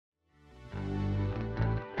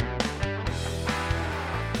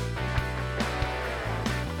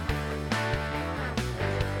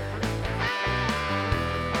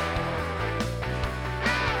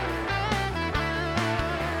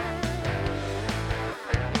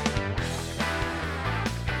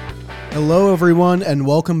Hello, everyone, and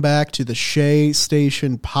welcome back to the Shea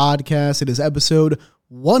Station podcast. It is episode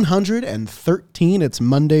 113. It's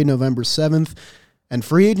Monday, November 7th, and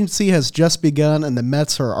free agency has just begun, and the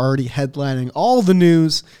Mets are already headlining all the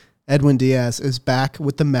news. Edwin Diaz is back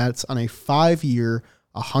with the Mets on a 5-year,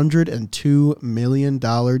 $102 million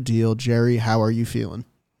deal. Jerry, how are you feeling?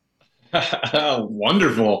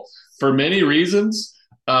 Wonderful. For many reasons.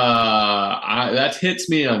 That hits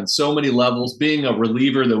me on so many levels. Being a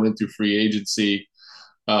reliever that went through free agency,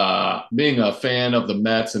 being a fan of the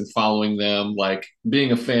Mets and following them, like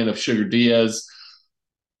being a fan of Sugar Diaz.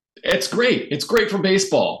 It's great. It's great for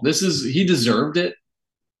baseball. He deserved it.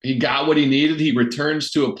 He got what he needed. He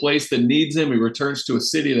returns to a place that needs him. He returns to a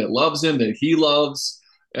city that loves him, that he loves,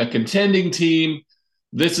 a contending team.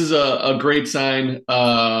 This is a great sign.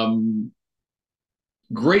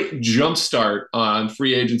 Great jumpstart on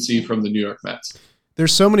free agency from the New York Mets.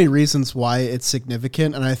 There's so many reasons why it's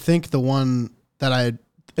significant, and I think the one that I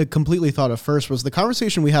completely thought of first was the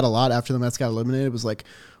conversation we had a lot after the Mets got eliminated was like,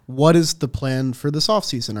 what is the plan for this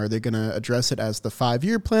offseason? Are they going to address it as the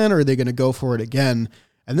 5-year plan, or are they going to go for it again?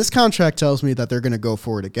 And this contract tells me that they're going to go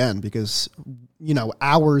for it again because,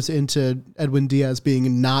 hours into Edwin Diaz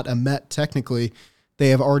being not a Met technically, they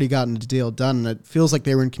have already gotten the deal done, and it feels like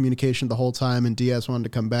they were in communication the whole time, and Diaz wanted to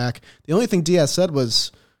come back. The only thing Diaz said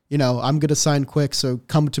was, I'm going to sign quick, so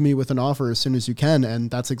come to me with an offer as soon as you can, and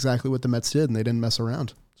that's exactly what the Mets did, and they didn't mess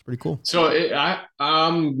around. It's pretty cool. So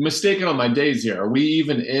I'm mistaken on my days here. Are we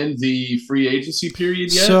even in the free agency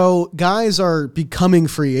period yet? So guys are becoming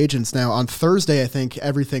free agents now. On Thursday, I think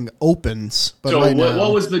everything opens. But so right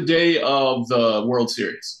what was the day of the World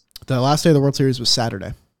Series? The last day of the World Series was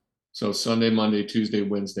Saturday. So Sunday, Monday, Tuesday,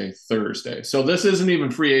 Wednesday, Thursday. So this isn't even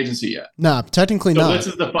free agency yet. Nah, technically not. So this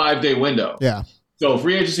is the 5-day window. Yeah. So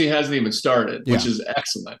free agency hasn't even started, which is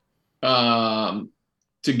excellent.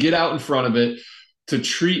 To get out in front of it, to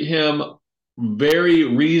treat him very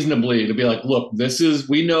reasonably, to be like, look,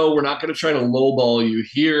 we know we're not going to try to lowball you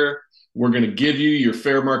here. We're going to give you your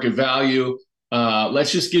fair market value.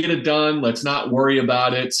 Let's just get it done. Let's not worry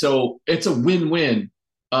about it. So it's a win-win.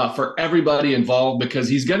 For everybody involved because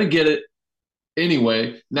he's going to get it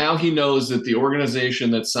anyway. Now he knows that the organization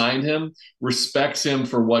that signed him respects him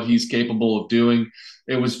for what he's capable of doing.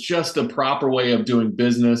 It was just a proper way of doing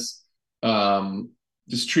business,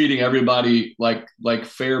 just treating everybody like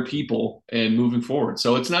fair people and moving forward.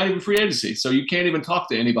 So it's not even free agency. So you can't even talk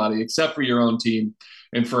to anybody except for your own team.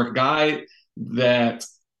 And for a guy that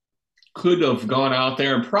could have gone out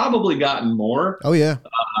there and probably gotten more. Oh, yeah.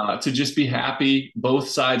 To just be happy, both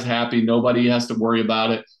sides happy. Nobody has to worry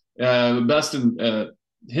about it.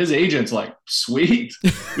 His agent's like, sweet,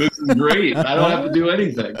 this is great. I don't have to do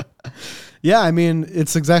anything. Yeah, I mean,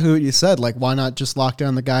 it's exactly what you said. Like, why not just lock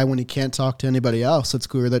down the guy when he can't talk to anybody else? It's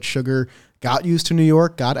clear that Sugar got used to New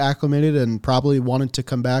York, got acclimated, and probably wanted to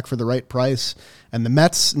come back for the right price. And the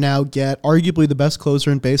Mets now get arguably the best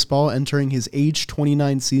closer in baseball entering his age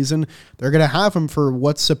 29 season. They're going to have him for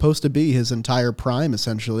what's supposed to be his entire prime,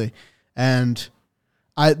 essentially. And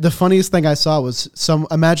the funniest thing I saw was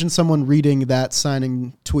imagine someone reading that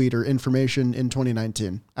signing tweet or information in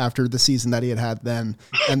 2019 after the season that he had then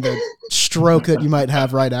and the stroke that you might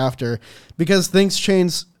have right after, because things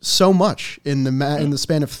change so much in the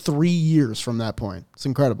span of 3 years from that point. It's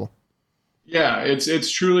incredible. Yeah,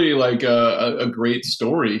 it's truly like a great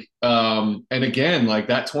story. And again, like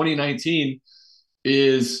that 2019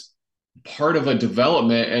 is part of a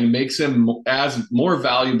development and makes him as more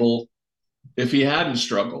valuable if he hadn't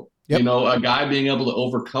struggled. Yep. A guy being able to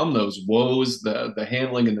overcome those woes, the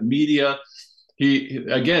handling in the media. He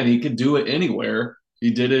could do it anywhere.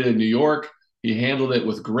 He did it in New York. He handled it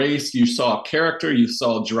with grace. You saw character, you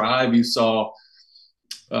saw drive, you saw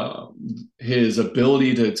his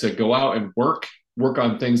ability to go out and work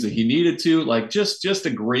on things that he needed to. Like just a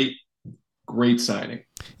great signing.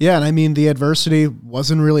 Yeah, and I mean, the adversity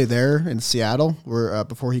wasn't really there in Seattle where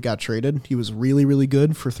before he got traded. He was really, really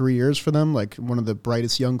good for 3 years for them, like one of the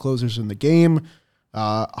brightest young closers in the game,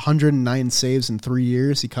 109 saves in 3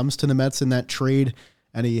 years. He comes to the Mets in that trade,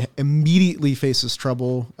 and he immediately faces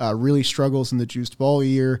trouble, really struggles in the juiced ball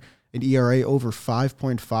year, an ERA over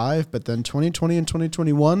 5.5, but then 2020 and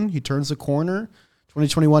 2021, he turns the corner.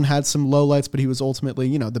 2021 had some lowlights, but he was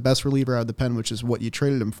ultimately, the best reliever out of the pen, which is what you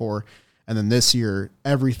traded him for. And then this year,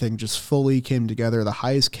 everything just fully came together. The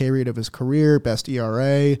highest K rate of his career, best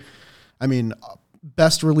ERA. I mean,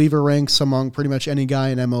 best reliever ranks among pretty much any guy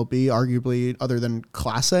in MLB, arguably other than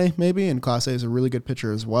Clase maybe. And Clase is a really good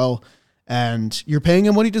pitcher as well. And you're paying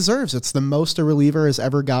him what he deserves. It's the most a reliever has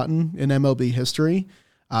ever gotten in MLB history.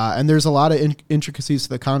 And there's a lot of intricacies to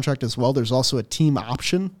the contract as well. There's also a team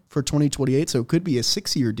option for 2028, so it could be a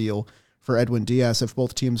 6-year deal for Edwin Diaz if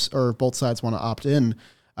both teams or both sides want to opt in.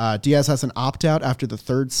 Diaz has an opt-out after the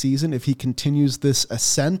 3rd season. If he continues this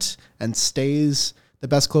ascent and stays the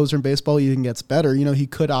best closer in baseball, even gets better, he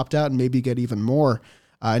could opt out and maybe get even more.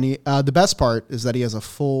 The best part is that he has a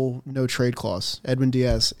full no-trade clause. Edwin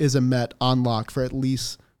Diaz is a Met on lock for at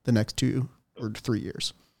least the next 2 or 3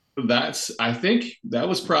 years. I think that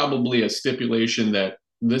was probably a stipulation that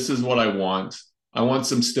this is what I want. I want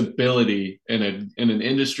some stability in an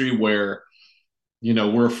industry where,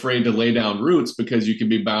 we're afraid to lay down roots because you can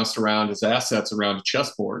be bounced around as assets around a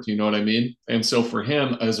chessboard. You know what I mean? And so for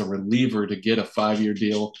him as a reliever to get a 5-year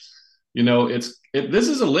deal, this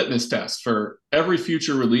is a litmus test for every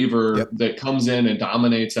future reliever that comes in and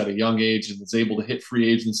dominates at a young age and is able to hit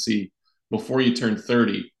free agency before you turn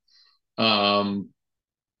 30.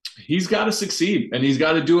 He's got to succeed, and he's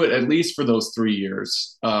got to do it at least for those 3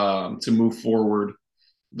 years to move forward.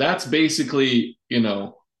 That's basically,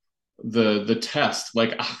 the test.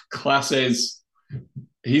 Like Class A's,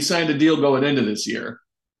 he signed a deal going into this year,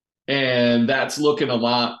 and that's looking a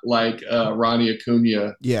lot like Ronnie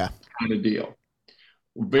Acuna kind of deal.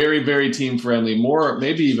 Very, very team friendly,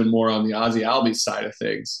 maybe even more on the Ozzie Albies side of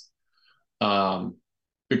things,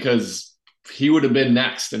 because he would have been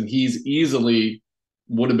next, and he's easily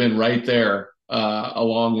would have been right there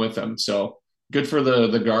along with him. So good for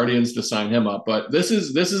the Guardians to sign him up. But this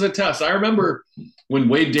is a test. I remember when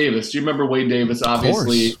Wade Davis, do you remember Wade Davis?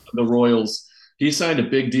 Obviously, the Royals, he signed a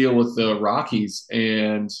big deal with the Rockies,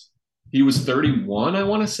 and he was 31, I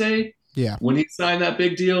want to say, when he signed that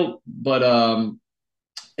big deal. But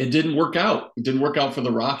it didn't work out. It didn't work out for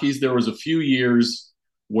the Rockies. There was a few years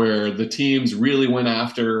where the teams really went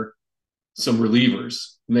after some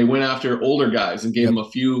relievers, and they went after older guys and gave them a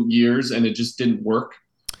few years, and it just didn't work.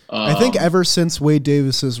 I think ever since Wade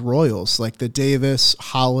Davis's Royals, like the Davis,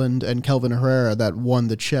 Holland, and Kelvin Herrera that won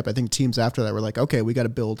the chip, I think teams after that were like, okay, we got to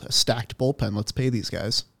build a stacked bullpen. Let's pay these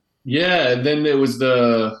guys. Yeah, and then it was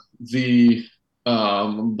the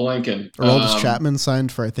blanking. Aroldis Chapman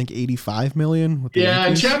signed for I think $85 million. With the Yankees.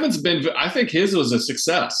 And Chapman's been. I think his was a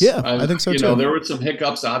success. Yeah, I think so too. There were some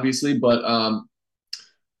hiccups, obviously, but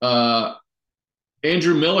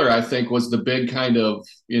Andrew Miller, I think, was the big kind of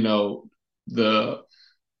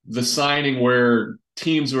the signing where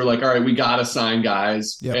teams were like, all right, we got to sign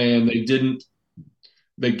guys. And they didn't.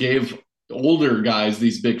 They gave older guys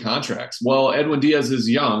these big contracts. Well, Edwin Diaz is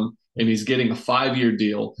young, and he's getting a 5-year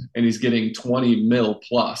deal, and he's getting 20 mil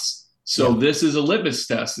plus. So this is a litmus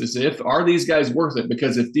test. Are these guys worth it?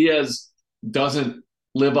 Because if Diaz doesn't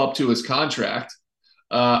live up to his contract,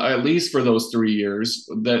 at least for those 3 years,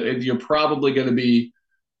 that you're probably going to be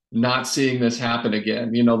not seeing this happen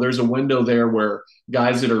again. There's a window there where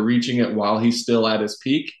guys that are reaching it while he's still at his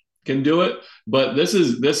peak can do it. But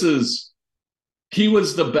he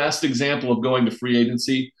was the best example of going to free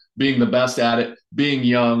agency, being the best at it, being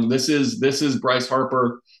young. This is Bryce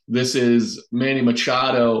Harper. This is Manny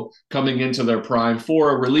Machado coming into their prime for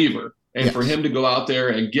a reliever. And for him to go out there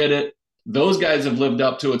and get it, those guys have lived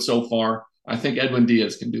up to it so far. I think Edwin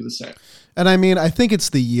Diaz can do the same. And I mean, I think it's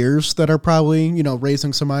the years that are probably,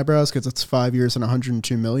 raising some eyebrows because it's 5 years and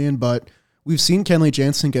 $102 million. But we've seen Kenley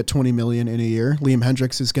Jansen get $20 million in a year. Liam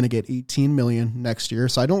Hendriks is going to get $18 million next year.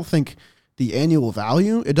 So I don't think the annual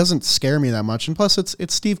value, it doesn't scare me that much. And plus,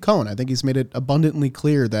 it's Steve Cohen. I think he's made it abundantly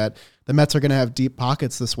clear that the Mets are going to have deep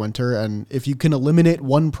pockets this winter. And if you can eliminate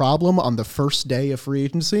one problem on the first day of free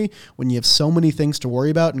agency, when you have so many things to worry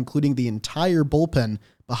about, including the entire bullpen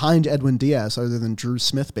behind Edwin Diaz, other than Drew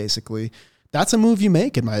Smith, basically, that's a move you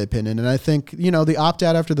make, in my opinion. And I think, the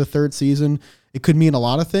opt-out after the 3rd season, it could mean a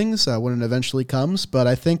lot of things when it eventually comes. But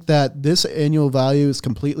I think that this annual value is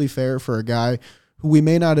completely fair for a guy who we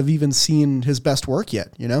may not have even seen his best work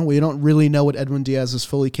yet. We don't really know what Edwin Diaz is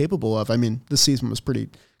fully capable of. I mean, this season was pretty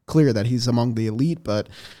clear that he's among the elite, but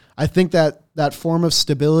I think that form of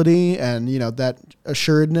stability and, that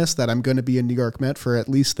assuredness that I'm going to be a New York Met for at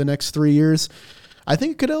least the next 3 years, I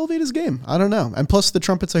think it could elevate his game. I don't know. And plus the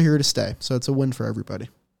trumpets are here to stay. So it's a win for everybody.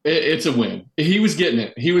 It's a win. He was getting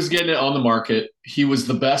it. He was getting it on the market. He was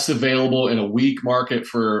the best available in a weak market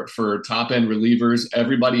for top end relievers.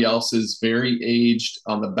 Everybody else is very aged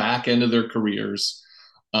on the back end of their careers.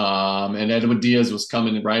 And Edwin Diaz was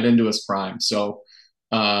coming right into his prime. So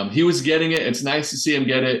he was getting it. It's nice to see him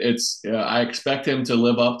get it. I expect him to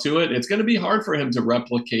live up to it. It's going to be hard for him to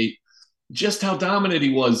replicate just how dominant he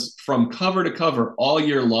was from cover to cover all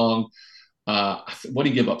year long. What did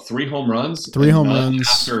he give up? 3 home runs? 3 home runs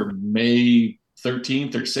after May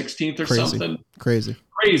 13th or 16th or something. Crazy.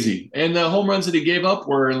 crazy. And the home runs that he gave up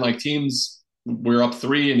were in like teams we're up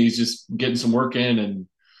 3 and he's just getting some work in and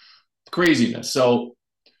craziness. So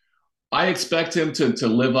I expect him to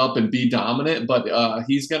live up and be dominant, but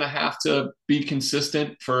he's going to have to be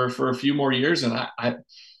consistent for a few more years. And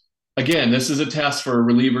again, this is a test for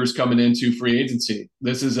relievers coming into free agency.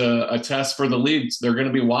 This is a test for the leagues. They're going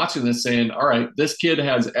to be watching this saying, all right, this kid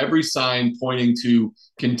has every sign pointing to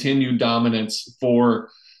continued dominance for,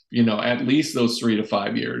 at least those 3 to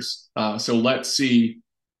 5 years. So let's see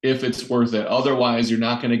if it's worth it. Otherwise, you're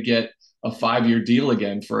not going to get a 5-year deal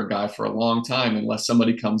again for a guy for a long time unless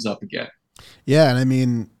somebody cocomes up again. Yeah, and I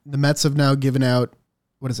mean, the Mets have now given out,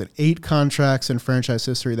 8 contracts in franchise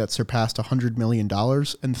history that surpassed $100 million,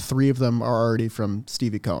 and 3 of them are already from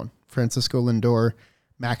Stevie Cohen, Francisco Lindor,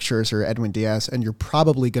 Max Scherzer, Edwin Diaz, and you're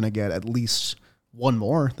probably going to get at least one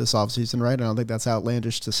more this offseason, right? I don't think that's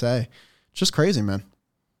outlandish to say. It's just crazy, man.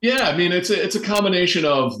 Yeah, I mean, it's a combination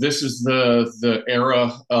of this is the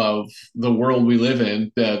era of the world we live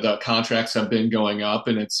in. The contracts have been going up,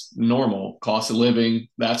 and it's normal. Cost of living,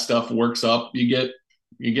 that stuff works up. You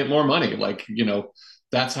get more money. Like,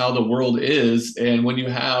 that's how the world is. And when you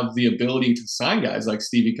have the ability to sign guys like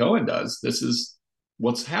Stevie Cohen does, this is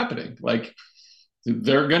what's happening. Like,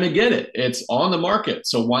 they're going to get it. It's on the market.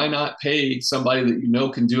 So why not pay somebody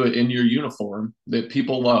that can do it in your uniform, that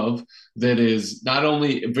people love, that is not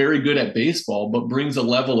only very good at baseball, but brings a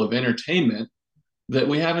level of entertainment that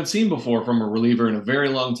we haven't seen before from a reliever in a very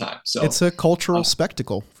long time. So it's a cultural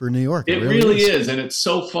spectacle for New York. It really is. And it's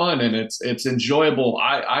so fun and it's enjoyable.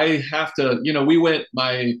 I have to, we went,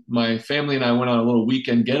 my family and I went on a little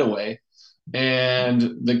weekend getaway.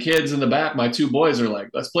 And the kids in the back, my 2 boys are like,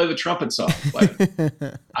 let's play the trumpet song. Like,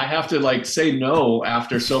 I have to say no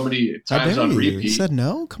after so many times on repeat. You said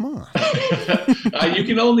no? Come on. You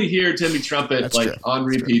can only hear Timmy Trumpet That's true. on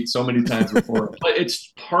repeat so many times before. But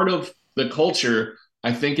it's part of the culture.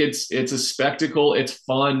 I think it's a spectacle. It's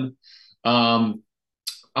fun.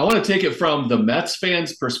 I want to take it from the Mets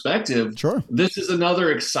fans' perspective. Sure. This is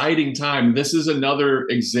another exciting time. This is another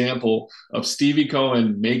example of Stevie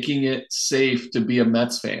Cohen making it safe to be a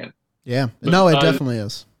Mets fan. Yeah. No, it definitely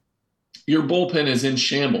is. Your bullpen is in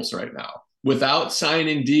shambles right now. Without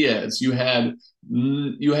signing Diaz, you had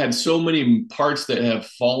so many parts that have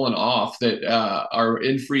fallen off that are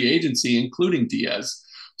in free agency, including Diaz.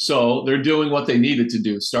 So they're doing what they needed to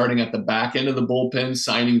do, starting at the back end of the bullpen,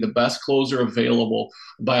 signing the best closer available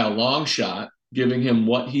by a long shot, giving him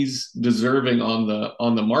what he's deserving on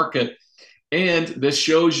the market. And this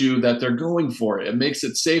shows you that they're going for it. It makes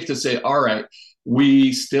it safe to say, all right,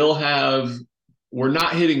 we're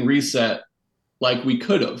not hitting reset like we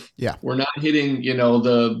could have. Yeah. We're not hitting,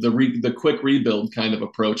 the quick rebuild kind of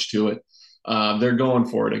approach to it. They're going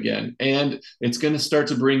for it again. And it's going to start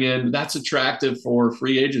to bring in, that's attractive for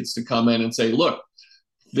free agents to come in and say, look,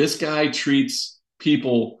 this guy treats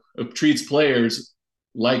players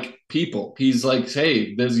like people. He's like,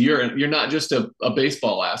 hey, you're not just a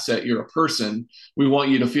baseball asset, you're a person. We want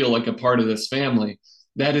you to feel like a part of this family.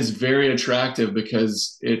 That is very attractive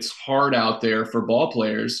because it's hard out there for ball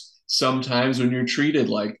players sometimes when you're treated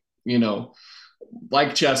like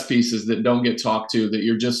chess pieces that don't get talked to, that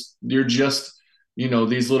you're just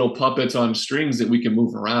these little puppets on strings that we can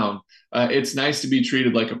move around. It's nice to be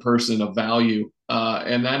treated like a person of value.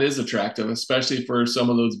 And that is attractive, especially for some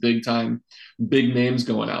of those big names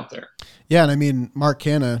going out there. Yeah. And I mean, Mark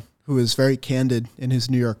Canha, who is very candid in his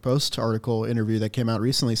New York Post article interview that came out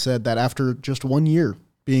recently, said that after just 1 year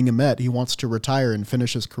being a Met, he wants to retire and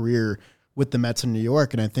finish his career with the Mets in New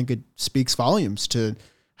York. And I think it speaks volumes to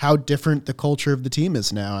how different the culture of the team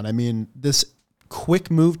is now. And I mean, this quick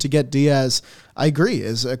move to get Diaz, I agree,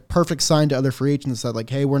 is a perfect sign to other free agents that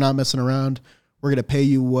hey, we're not messing around. We're going to pay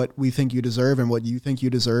you what we think you deserve and what you think you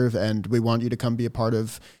deserve. And we want you to come be a part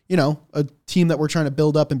of, a team that we're trying to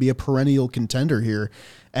build up and be a perennial contender here.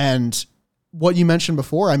 And what you mentioned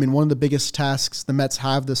before, I mean, one of the biggest tasks the Mets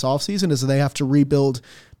have this offseason is they have to rebuild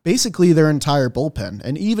basically their entire bullpen.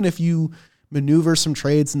 And even if you maneuver some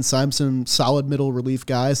trades and sign some solid middle relief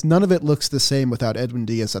guys, none of it looks the same without Edwin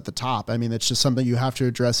Diaz at the top. I mean, it's just something you have to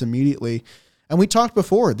address immediately. And we talked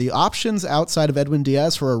before, the options outside of Edwin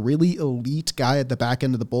Diaz for a really elite guy at the back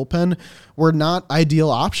end of the bullpen were not ideal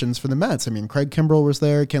options for the Mets. I mean, Craig Kimbrell was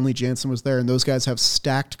there, Kenley Jansen was there, and those guys have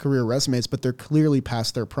stacked career resumes, but they're clearly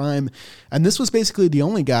past their prime. And this was basically the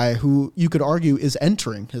only guy who you could argue is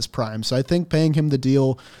entering his prime. So I think paying him the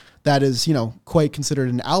deal that is, quite considered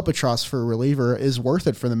an albatross for a reliever is worth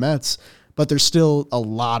it for the Mets. But there's still a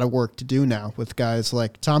lot of work to do now with guys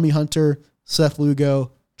like Tommy Hunter, Seth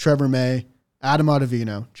Lugo, Trevor May, Adam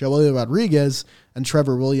Ottavino, Joely Rodriguez, and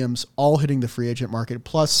Trevor Williams all hitting the free agent market,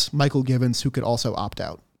 plus Michael Givens, who could also opt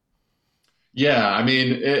out. Yeah, I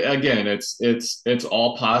mean, again, it's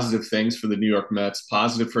all positive things for the New York Mets,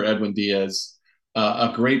 positive for Edwin Diaz,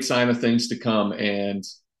 a great sign of things to come, and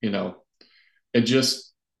it just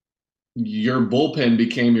your bullpen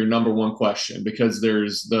became your number one question because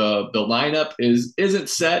there's the lineup isn't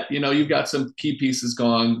set. You've got some key pieces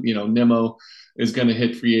gone. Nimmo is going to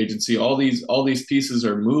hit free agency. All these pieces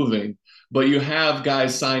are moving, but you have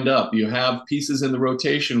guys signed up. You have pieces in the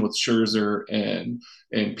rotation with Scherzer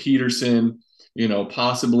and Peterson.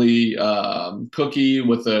 Possibly Cookie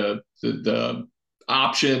with the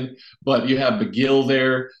option, but you have McGill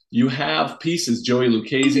there. You have pieces. Joey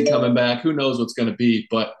Lucchesi coming back. Who knows what's going to be?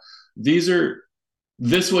 But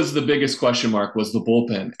this was the biggest question mark, was the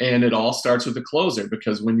bullpen, and it all starts with the closer,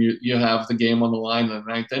 because when you have the game on the line in the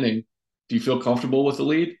ninth inning, do you feel comfortable with the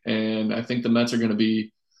lead? And I think the Mets are going to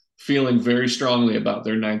be feeling very strongly about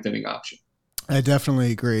their ninth inning option. I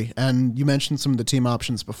definitely agree. And you mentioned some of the team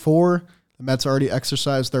options before. The Mets already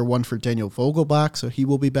exercised their one for Daniel Vogelbach, so he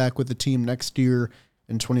will be back with the team next year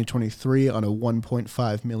in 2023 on a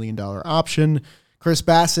 $1.5 million option. Chris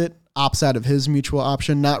Bassett opts out of his mutual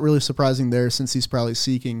option. Not really surprising there, since he's probably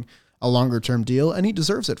seeking a longer-term deal, and he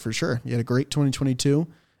deserves it for sure. He had a great 2022.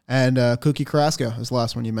 And Cookie Carrasco is the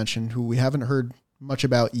last one you mentioned, who we haven't heard much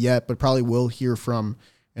about yet, but probably will hear from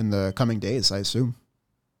in the coming days, I assume.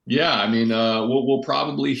 Yeah, I mean, we'll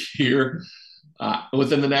probably hear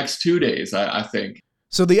within the next 2 days, I think.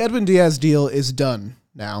 So the Edwin Diaz deal is done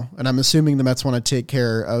now, and I'm assuming the Mets want to take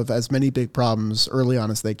care of as many big problems early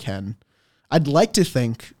on as they can. I'd like to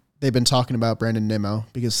think they've been talking about Brandon Nimmo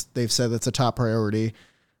because they've said that's a top priority,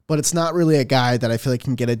 but it's not really a guy that I feel like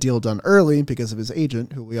can get a deal done early because of his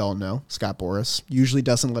agent, who we all know, Scott Boras, usually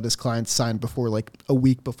doesn't let his clients sign before like a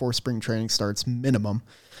week before spring training starts minimum.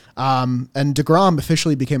 And DeGrom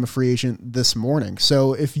officially became a free agent this morning.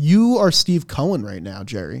 So if you are Steve Cohen right now,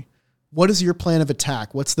 Jerry, what is your plan of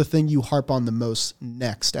attack? What's the thing you harp on the most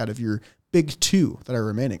next out of your big two that are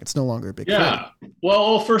remaining? It's no longer a big three.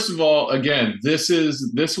 Well, first of all, again, this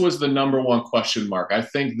was the number one question mark. I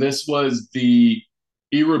think this was the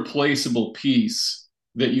irreplaceable piece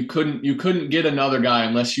that you couldn't get another guy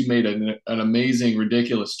unless you made an amazing,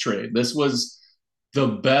 ridiculous trade. This was the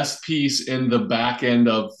best piece in the back end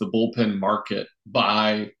of the bullpen market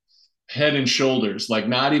by head and shoulders, like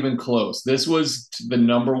not even close. This was the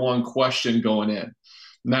number one question going in.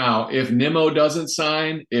 Now, if Nimmo doesn't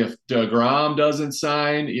sign, if DeGrom doesn't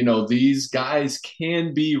sign, these guys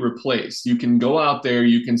can be replaced. You can go out there,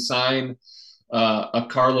 you can sign a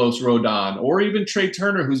Carlos Rodon, or even Trey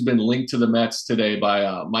Turner, who's been linked to the Mets today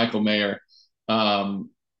by Michael Mayer.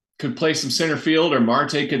 Could play some center field, or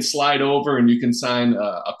Marte could slide over and you can sign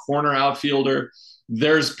a corner outfielder.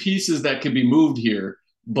 There's pieces that could be moved here,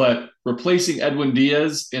 but replacing Edwin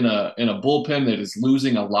Diaz in a bullpen that is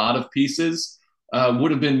losing a lot of pieces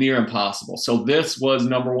would have been near impossible. So this was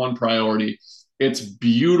number one priority. It's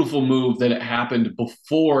beautiful move that it happened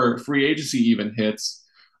before free agency even hits.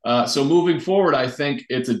 So moving forward, I think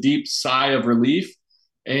it's a deep sigh of relief.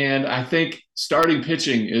 And I think starting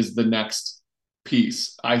pitching is the next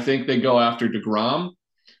piece. I think they go after DeGrom.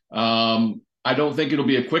 I don't think it'll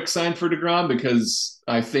be a quick sign for DeGrom because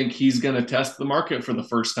I think he's going to test the market for the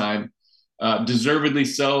first time, deservedly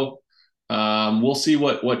so. We'll see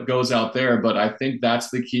what goes out there, but I think that's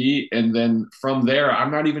the key. And then from there, I'm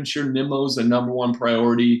not even sure Nimmo's a number one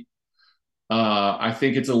priority. I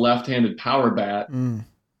think it's a left-handed power bat,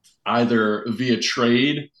 either via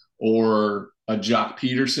trade or a Jock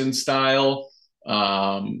Peterson style.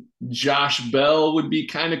 Josh Bell would be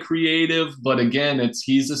kind of creative, but again,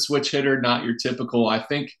 he's a switch hitter, not your typical. I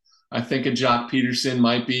think a Jock Peterson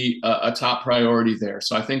might be a top priority there.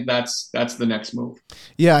 So I think that's the next move.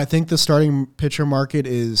 Yeah, I think the starting pitcher market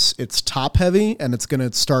it's top heavy and it's going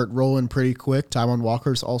to start rolling pretty quick. Taijuan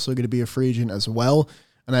Walker is also going to be a free agent as well,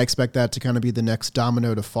 and I expect that to kind of be the next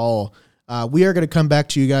domino to fall. We are going to come back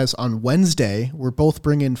to you guys on Wednesday. We're both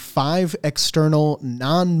bringing 5 external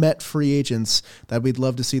non-Met free agents that we'd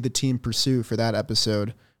love to see the team pursue for that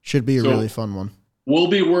episode. Should be a really fun one. We'll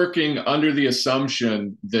be working under the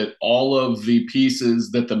assumption that all of the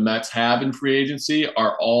pieces that the Mets have in free agency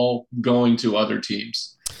are all going to other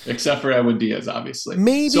teams, except for Edwin Diaz, obviously.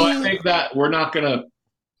 Maybe. So I think that we're not going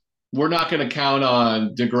to count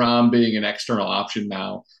on DeGrom being an external option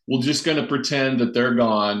now. We're just going to pretend that they're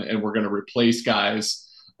gone and we're going to replace guys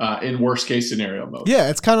in worst case scenario mode. Yeah,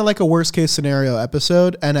 it's kind of like a worst case scenario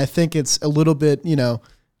episode. And I think it's a little bit,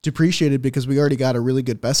 depreciated because we already got a really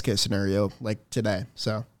good best case scenario like today.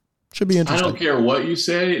 So Should be interesting. I don't care what you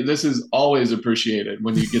say. This is always appreciated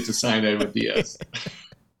when you get to sign Edwin Diaz.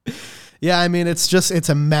 Yeah, I mean, it's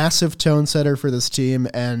a massive tone setter for this team.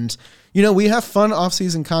 And, you know, we have fun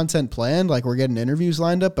off-season content planned, like we're getting interviews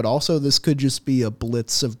lined up, but also this could just be a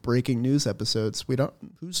blitz of breaking news episodes.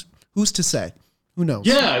 Who's to say? Who knows?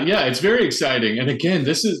 Yeah, it's very exciting. And again,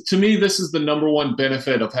 this is the number one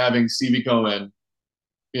benefit of having Stevie Cohen,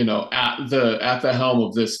 you know, at the helm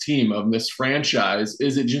of this team, of this franchise,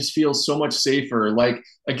 is it just feels so much safer. Like,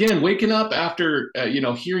 again, waking up after,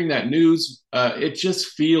 hearing that news, it just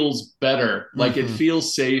feels better. Like, it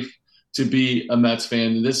feels safe to be a Mets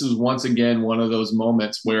fan. And this is once again one of those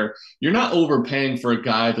moments where you're not overpaying for a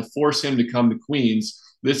guy to force him to come to Queens.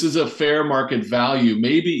 This is a fair market value,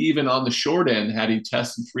 maybe even on the short end, had he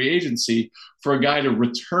tested free agency, for a guy to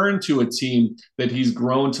return to a team that he's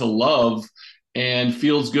grown to love and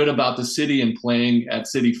feels good about the city and playing at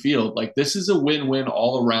Citi Field. Like, this is a win-win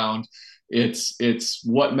all around. It's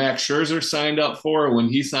what Max Scherzer signed up for when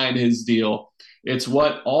he signed his deal. It's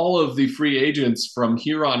what all of the free agents from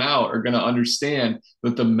here on out are going to understand,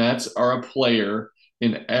 that the Mets are a player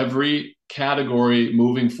in every category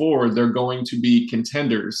moving forward. They're going to be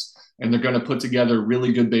contenders, and they're going to put together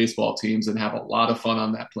really good baseball teams and have a lot of fun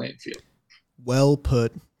on that playing field. Well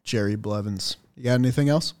put, Jerry Blevins. You got anything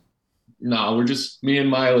else? No, we're just me and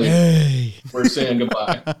Miley. Hey. We're saying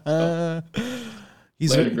goodbye. So,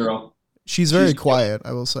 later, girl. She's very quiet,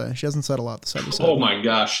 I will say. She hasn't said a lot this episode. Oh my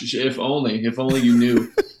gosh. If only you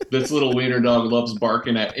knew. This little wiener dog loves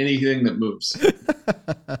barking at anything that moves.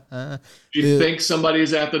 She thinks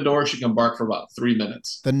somebody's at the door, she can bark for about 3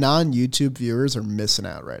 minutes. The non-YouTube viewers are missing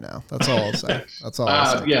out right now. That's all I'll say. That's all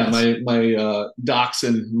I'll say. Yeah, my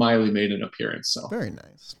dachshund Miley made an appearance. So very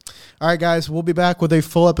nice. All right, guys, we'll be back with a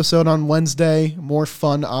full episode on Wednesday. More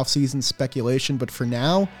fun off-season speculation. But for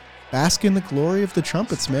now, bask in the glory of the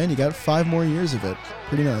trumpets, man. You got 5 more years of it.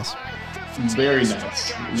 Pretty nice. Very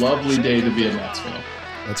nice. Lovely day to be a Mets fan.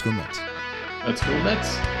 Let's go Mets. Let's go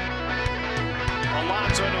Mets.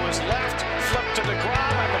 Alonso to his left.